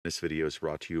This video is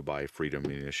brought to you by Freedom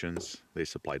Munitions. They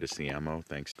supplied us the ammo.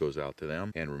 Thanks goes out to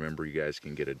them. And remember, you guys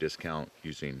can get a discount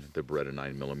using the Beretta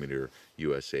 9mm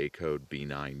USA code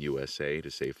B9USA to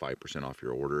save 5% off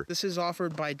your order. This is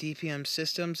offered by DPM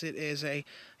Systems. It is a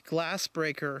glass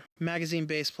breaker magazine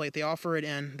base plate. They offer it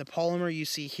in the polymer you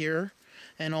see here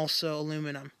and also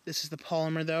aluminum. This is the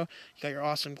polymer though. You got your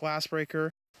awesome glass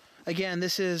breaker. Again,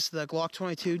 this is the Glock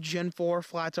 22 Gen 4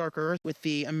 Flat Dark Earth with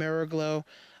the AmeriGlow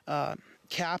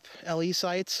cap LE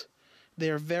sights.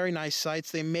 They're very nice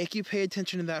sights. They make you pay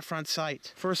attention to that front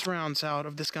sight. First rounds out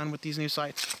of this gun with these new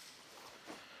sights.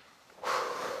 Let's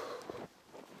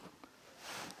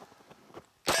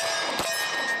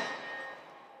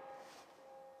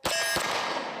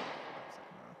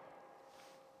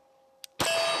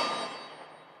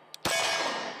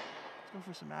go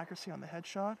for some accuracy on the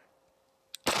headshot.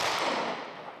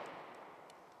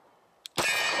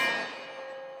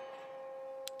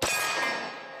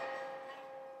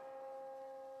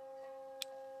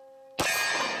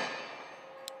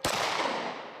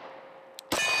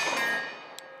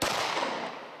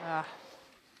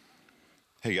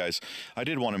 Hey guys, I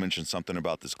did want to mention something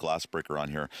about this glass breaker on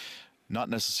here. Not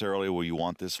necessarily will you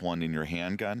want this one in your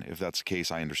handgun. If that's the case,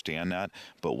 I understand that.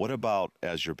 But what about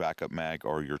as your backup mag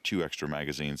or your 2 extra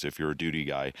magazines if you're a duty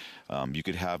guy? You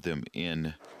could have them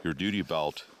in your duty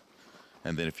belt,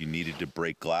 and then if you needed to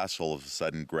break glass, all of a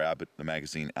sudden grab the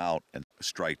magazine out and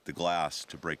strike the glass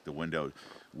to break the window.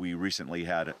 We recently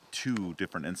had 2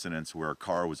 different incidents where a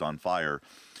car was on fire,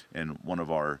 and one of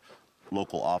our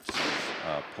local officers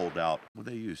pulled out, what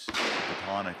did they use? A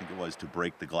baton, I think it was, to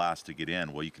break the glass to get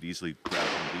in. Well, you could easily grab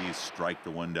one of these, strike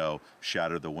the window,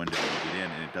 shatter the window and get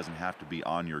in, and it doesn't have to be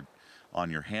on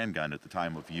your handgun at the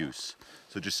time of use.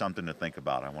 So just something to think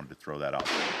about. I wanted to throw that out.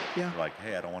 Yeah. Like,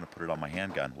 hey, I don't want to put it on my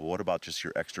handgun. Well, what about just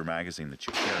your extra magazine that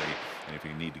you carry? And if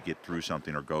you need to get through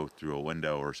something or go through a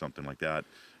window or something like that,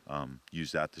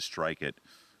 use that to strike it,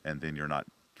 and then you're not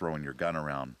throwing your gun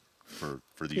around for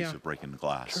the use of breaking the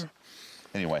glass. Sure.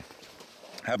 Anyway,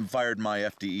 haven't fired my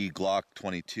FDE Glock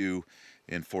 22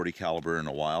 in 40 caliber in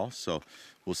a while, so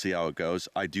we'll see how it goes.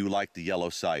 I do like the yellow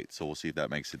sight, so we'll see if that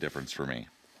makes a difference for me.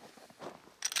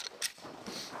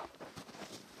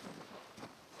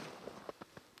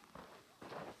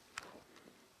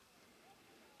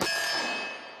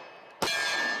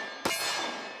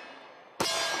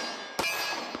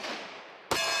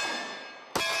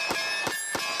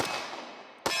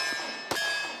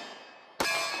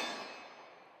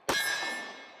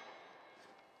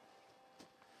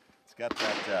 It's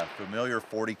got that familiar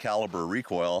 40 caliber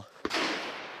recoil,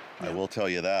 I will tell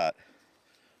you that,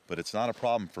 but it's not a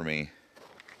problem for me.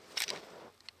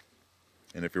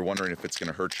 And if you're wondering if it's going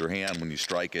to hurt your hand when you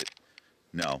strike it,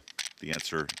 no. The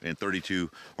answer, in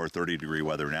 32 or 30 degree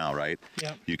weather now, right?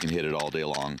 Yeah. You can hit it all day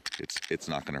long. It's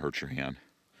not going to hurt your hand,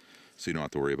 so you don't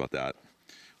have to worry about that.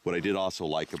 What I did also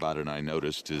like about it, and I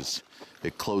noticed, is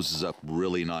it closes up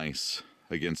really nice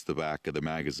against the back of the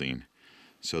magazine,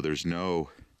 so there's no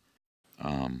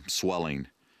swelling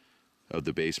of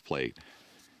the base plate,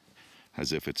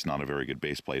 as if it's not a very good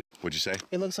base plate. What'd you say?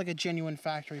 It looks like a genuine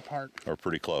factory part. Or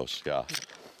pretty close, yeah.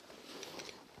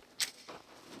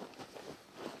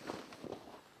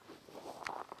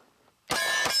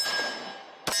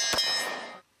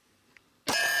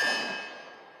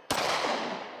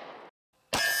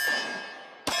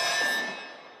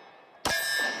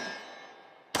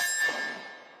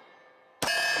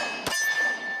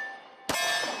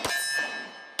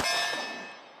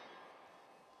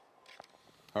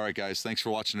 All right, guys, thanks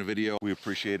for watching the video. We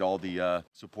appreciate all the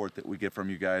support that we get from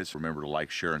you guys. Remember to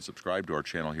like, share, and subscribe to our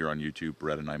channel here on YouTube,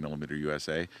 Beretta 9mm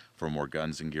USA, for more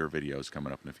guns and gear videos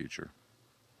coming up in the future.